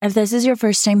If this is your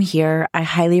first time here, I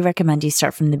highly recommend you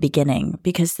start from the beginning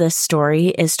because this story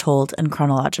is told in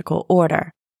chronological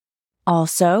order.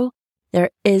 Also,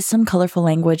 there is some colorful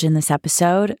language in this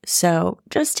episode, so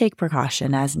just take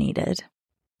precaution as needed.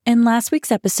 In last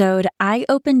week's episode, I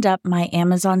opened up my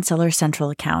Amazon Seller Central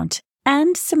account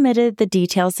and submitted the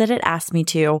details that it asked me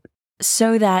to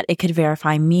so that it could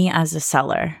verify me as a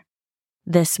seller.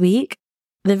 This week,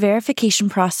 the verification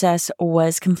process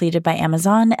was completed by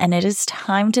Amazon, and it is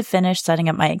time to finish setting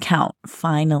up my account,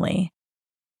 finally.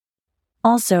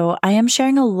 Also, I am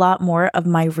sharing a lot more of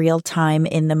my real-time,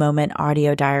 in-the-moment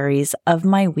audio diaries of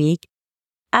my week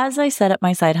as I set up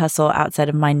my side hustle outside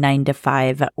of my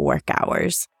 9-to-5 work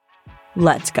hours.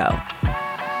 Let's go.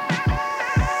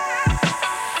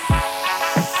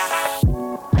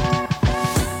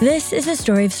 This is a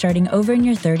story of starting over in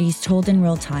your 30s told in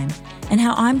real time, and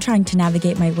how I'm trying to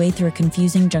navigate my way through a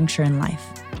confusing juncture in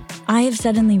life. I have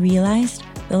suddenly realized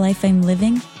the life I'm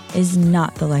living is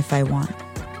not the life I want.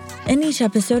 In each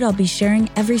episode, I'll be sharing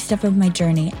every step of my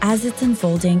journey as it's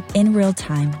unfolding in real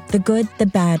time, the good, the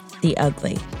bad, the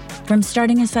ugly. From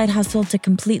starting a side hustle to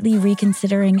completely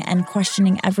reconsidering and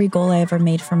questioning every goal I ever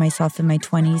made for myself in my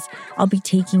 20s, I'll be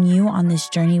taking you on this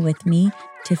journey with me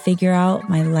to figure out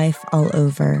my life all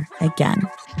over again.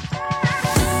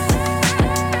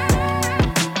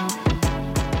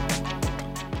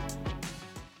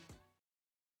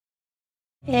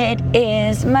 It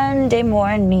is Monday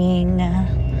morning,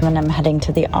 and I'm heading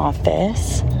to the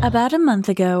office. About a month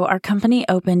ago, our company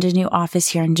opened a new office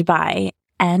here in Dubai,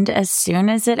 and as soon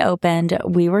as it opened,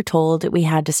 we were told we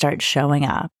had to start showing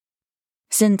up.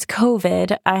 Since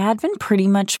COVID, I had been pretty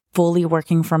much fully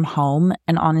working from home,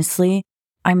 and honestly,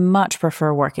 I much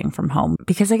prefer working from home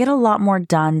because I get a lot more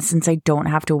done since I don't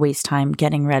have to waste time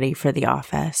getting ready for the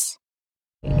office.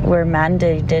 We're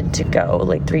mandated to go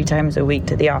like 3 times a week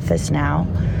to the office now.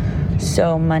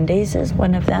 So Mondays is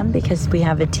one of them because we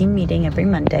have a team meeting every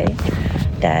Monday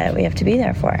that we have to be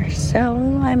there for. So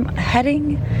I'm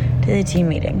heading to the team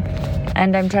meeting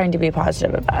and I'm trying to be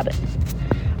positive about it.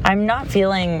 I'm not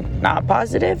feeling not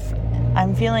positive.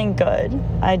 I'm feeling good.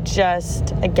 I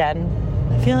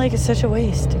feel like it's such a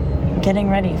waste getting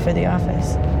ready for the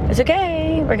office. It's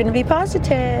okay. We're going to be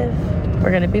positive.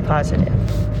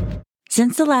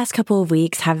 Since the last couple of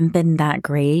weeks haven't been that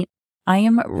great, I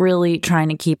am really trying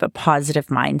to keep a positive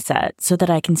mindset so that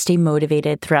I can stay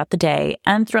motivated throughout the day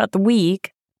and throughout the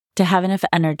week to have enough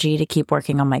energy to keep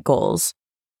working on my goals.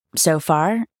 So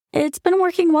far, it's been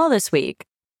working well this week.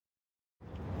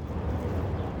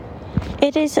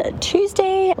 It is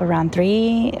Tuesday around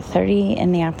 3:30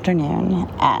 in the afternoon,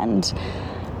 and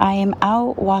I am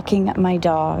out walking my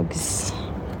dogs,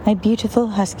 my beautiful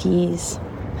huskies.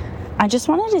 I just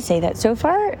wanted to say that so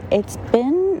far it's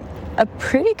been a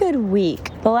pretty good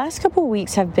week. The last couple of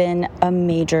weeks have been a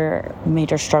major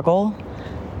struggle.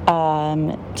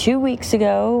 2 weeks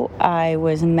ago, I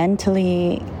was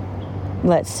mentally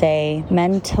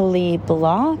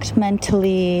blocked,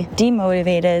 mentally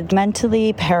demotivated,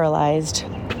 mentally paralyzed,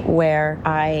 where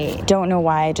I don't know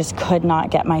why I just could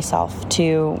not get myself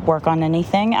to work on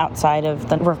anything outside of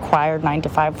the required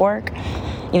 9-to-5 work.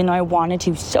 Even though I wanted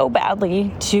to so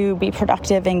badly to be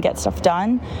productive and get stuff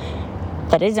done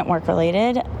that isn't work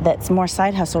related, that's more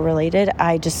side hustle related,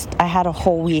 I had a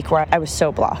whole week where I was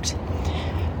so blocked.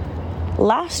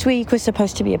 Last week was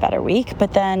supposed to be a better week,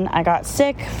 but then I got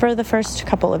sick for the first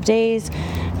couple of days.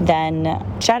 Then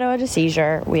Shadow had a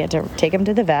seizure. We had to take him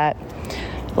to the vet.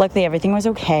 Luckily, everything was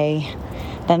okay.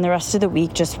 Then the rest of the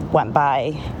week just went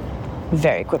by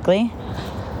very quickly.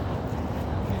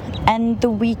 And the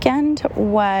weekend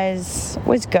was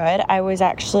good. I was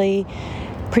actually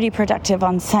pretty productive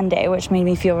on Sunday, which made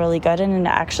me feel really good, and it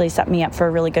actually set me up for a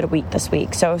really good week this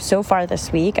week. So far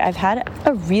this week, I've had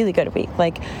a really good week.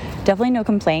 Definitely no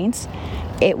complaints.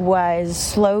 It was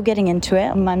slow getting into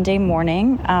it. Monday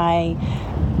morning, I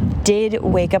did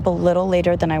wake up a little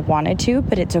later than I wanted to,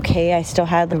 but it's okay. I still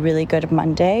had a really good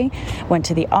Monday. Went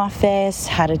to the office,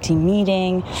 had a team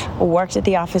meeting, worked at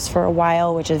the office for a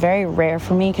while, which is very rare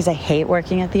for me because I hate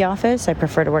working at the office. I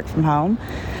prefer to work from home.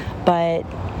 But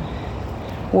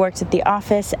worked at the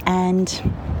office and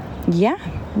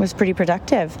was pretty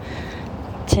productive.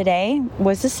 Today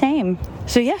was the same.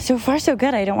 So far so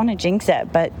good. I don't want to jinx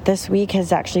it, but this week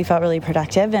has actually felt really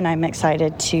productive and I'm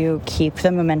excited to keep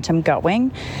the momentum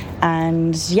going.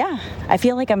 And I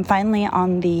feel like I'm finally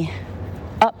on the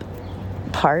up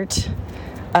part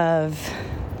of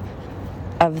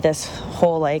this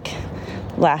whole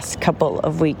last couple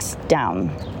of weeks down.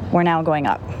 We're now going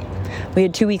up. We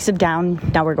had 2 weeks of down,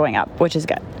 now we're going up, which is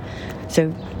good.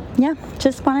 So,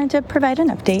 just wanted to provide an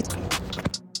update.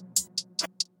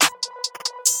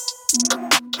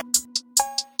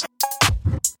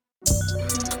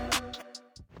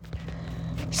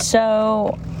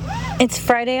 So it's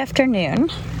Friday afternoon,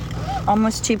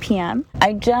 almost 2 p.m.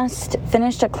 I just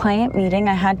finished a client meeting.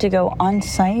 I had to go on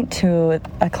site to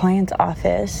a client's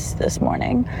office this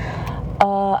morning.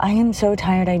 I am so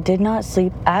tired. I did not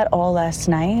sleep at all last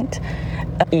night.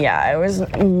 Yeah, it was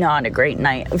not a great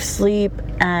night of sleep,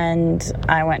 and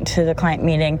I went to the client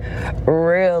meeting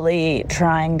really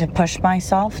trying to push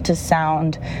myself to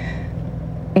sound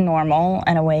normal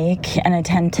and awake and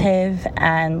attentive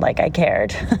and like I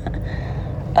cared.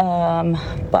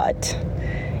 But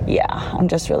yeah, I'm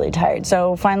just really tired.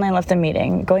 So finally I left the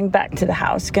meeting, going back to the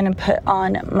house, gonna put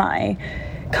on my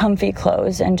comfy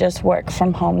clothes and just work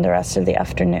from home the rest of the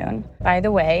afternoon. By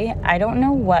the way, I don't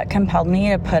know what compelled me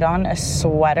to put on a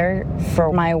sweater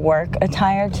for my work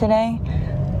attire today.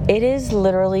 It is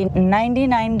literally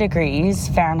 99 degrees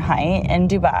Fahrenheit in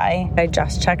Dubai. I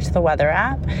just checked the weather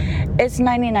app. It's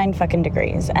 99 fucking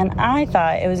degrees. And I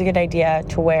thought it was a good idea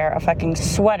to wear a fucking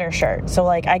sweater shirt. So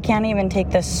like I can't even take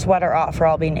this sweater off or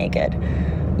I'll be naked.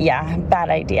 Yeah, bad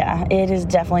idea. It is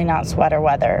definitely not sweater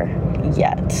weather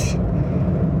yet.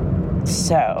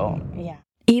 So, yeah.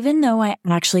 Even though I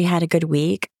actually had a good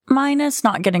week, minus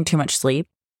not getting too much sleep,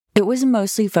 it was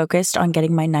mostly focused on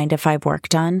getting my 9-to-5 work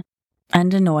done.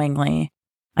 And annoyingly,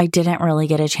 I didn't really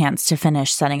get a chance to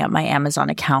finish setting up my Amazon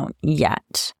account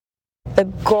yet. The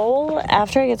goal,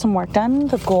 after I get some work done,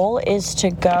 the goal is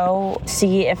to go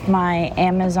see if my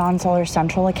Amazon Seller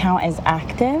Central account is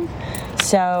active.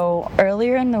 So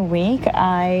earlier in the week,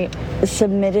 I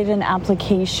submitted an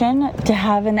application to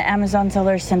have an Amazon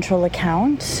Seller Central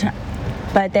account,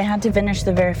 but they had to finish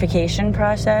the verification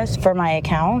process for my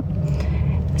account.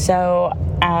 So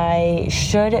I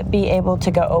should be able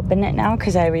to go open it now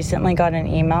because I recently got an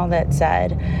email that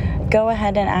said, go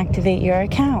ahead and activate your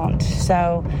account.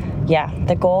 So yeah,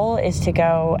 the goal is to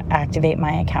go activate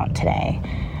my account today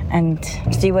and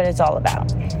see what it's all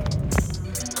about.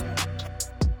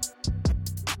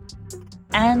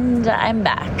 And I'm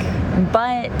back,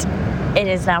 but it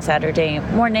is now Saturday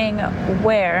morning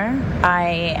where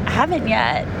I haven't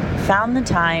yet found the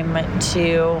time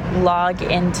to log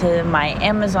into my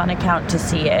Amazon account to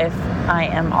see if I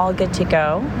am all good to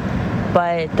go,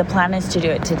 but the plan is to do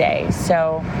it today.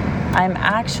 So I'm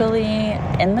actually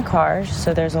in the car,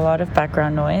 so there's a lot of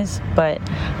background noise, but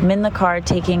I'm in the car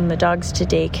taking the dogs to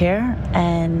daycare,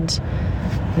 and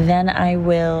then I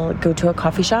will go to a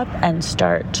coffee shop and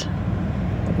start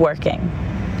working,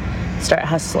 start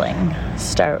hustling,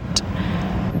 start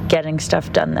getting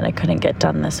stuff done that I couldn't get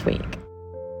done this week.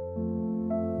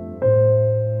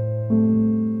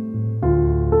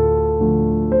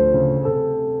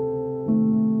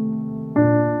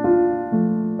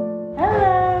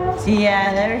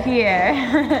 Yeah, they're here.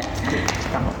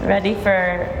 Ready for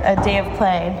a day of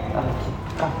play.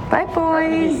 Bye,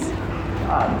 boys.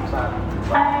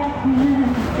 Bye.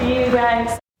 See you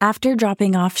guys. After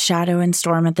dropping off Shadow and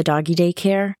Storm at the doggy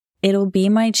daycare, it'll be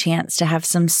my chance to have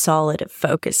some solid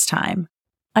focus time.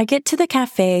 I get to the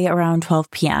cafe around 12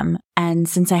 p.m., and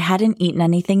since I hadn't eaten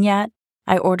anything yet,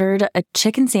 I ordered a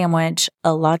chicken sandwich,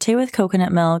 a latte with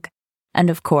coconut milk, and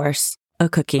of course, a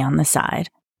cookie on the side.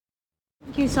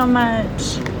 Thank you so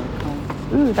much.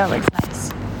 Ooh, that looks nice.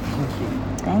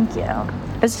 Thank you.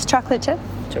 Is this chocolate chip?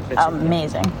 Chocolate chip.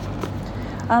 Amazing.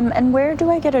 And where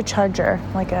do I get a charger?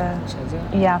 Like a charger?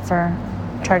 Yeah, for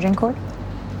charging cord.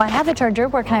 I have a charger.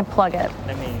 Where can I plug it?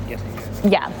 Let me get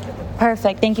it. Yeah.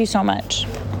 Perfect. Thank you so much.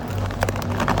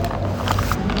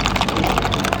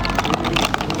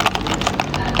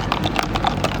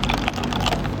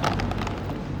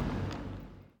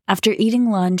 After eating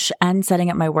lunch and setting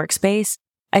up my workspace,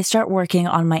 I start working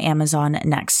on my Amazon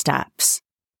next steps.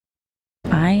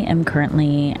 I am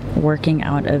currently working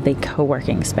out of a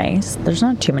co-working space. There's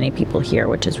not too many people here,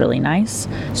 which is really nice.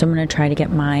 So I'm going to try to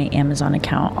get my Amazon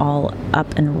account all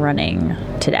up and running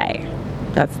today.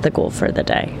 That's the goal for the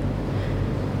day,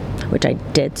 which I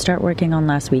did start working on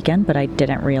last weekend, but I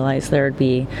didn't realize there would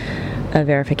be a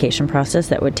verification process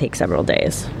that would take several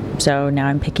days. So now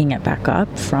I'm picking it back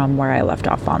up from where I left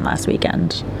off on last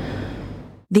weekend.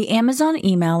 The Amazon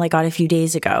email I got a few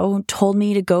days ago told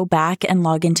me to go back and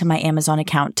log into my Amazon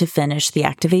account to finish the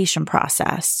activation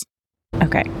process.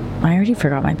 Okay, I already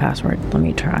forgot my password. Let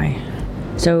me try.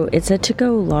 So it said to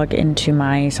go log into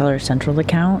my Seller Central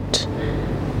account.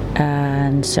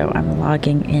 And so I'm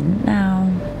logging in now.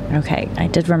 Okay, I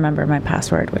did remember my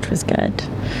password, which was good.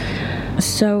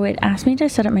 So it asked me to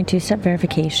set up my two-step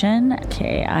verification.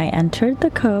 Okay, I entered the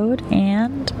code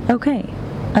and okay,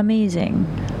 amazing.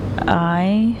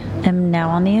 I am now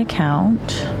on the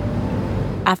account.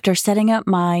 After setting up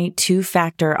my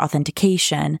two-factor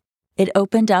authentication, it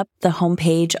opened up the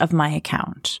homepage of my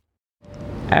account.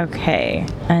 Okay,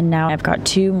 and now I've got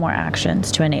 2 more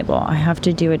actions to enable. I have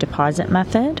to do a deposit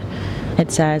method. It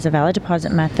says a valid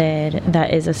deposit method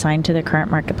that is assigned to the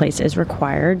current marketplace is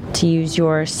required to use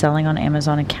your Selling on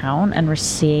Amazon account and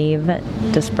receive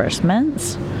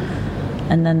disbursements.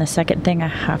 And then the second thing I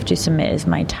have to submit is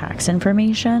my tax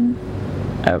information.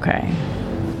 Okay.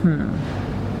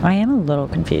 I am a little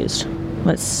confused.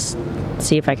 Let's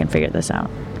see if I can figure this out.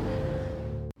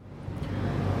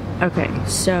 Okay,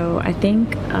 so I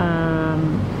think,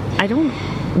 I don't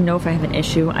know if I have an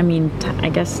issue. I mean, I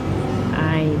guess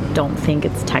I don't think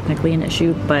it's technically an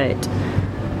issue, but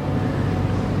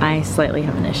I slightly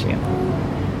have an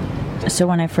issue. So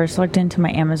when I first logged into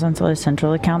my Amazon Seller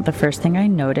Central account, the first thing I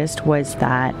noticed was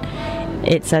that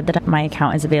it said that my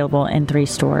account is available in 3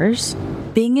 stores.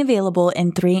 Being available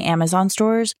in 3 Amazon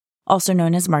stores, also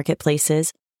known as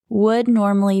marketplaces, would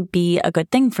normally be a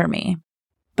good thing for me.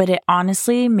 But it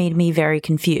honestly made me very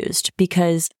confused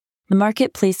because the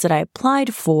marketplace that I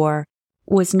applied for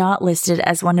was not listed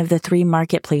as one of the 3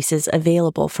 marketplaces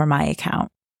available for my account.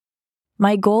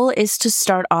 My goal is to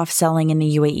start off selling in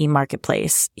the UAE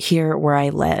marketplace, here where I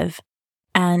live.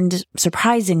 And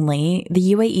surprisingly,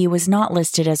 the UAE was not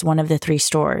listed as one of the 3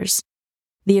 stores.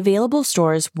 The available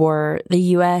stores were the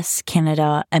US,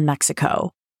 Canada, and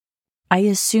Mexico. I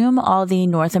assume all the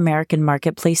North American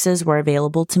marketplaces were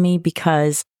available to me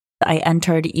because I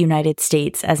entered United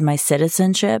States as my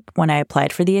citizenship when I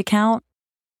applied for the account.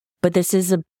 But this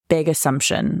is a big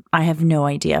assumption. I have no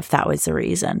idea if that was the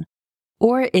reason.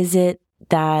 Or is it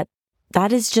that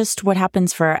is just what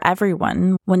happens for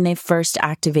everyone when they first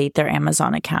activate their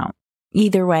Amazon account?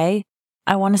 Either way,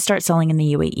 I want to start selling in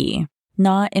the UAE,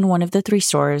 not in one of the 3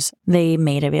 stores they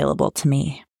made available to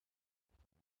me.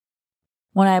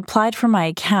 When I applied for my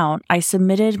account, I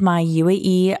submitted my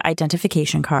UAE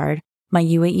identification card, my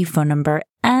UAE phone number,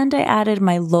 and I added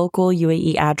my local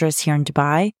UAE address here in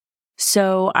Dubai.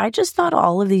 So I just thought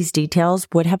all of these details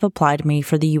would have applied me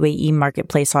for the UAE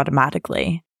marketplace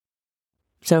automatically.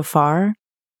 So far,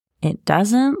 it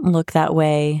doesn't look that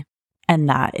way, and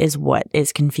that is what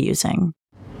is confusing.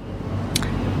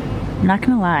 I'm not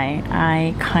gonna lie,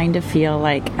 I kind of feel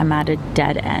like I'm at a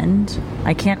dead end.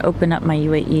 I can't open up my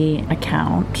UAE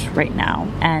account right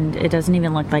now, and it doesn't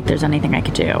even look like there's anything I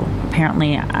could do.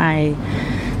 Apparently, I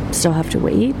still have to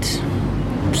wait.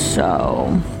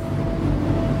 So,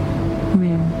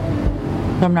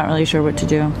 I'm not really sure what to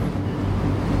do.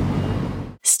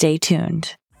 Stay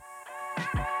tuned.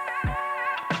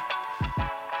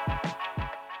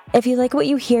 If you like what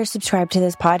you hear, subscribe to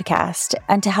this podcast.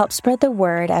 And to help spread the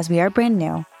word as we are brand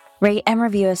new, rate and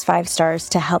review us 5 stars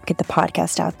to help get the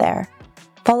podcast out there.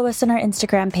 Follow us on our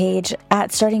Instagram page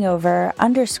at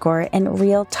startingover_ in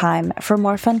real time for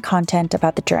more fun content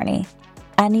about the journey.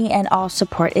 Any and all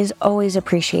support is always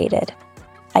appreciated.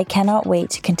 I cannot wait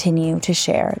to continue to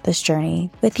share this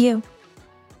journey with you.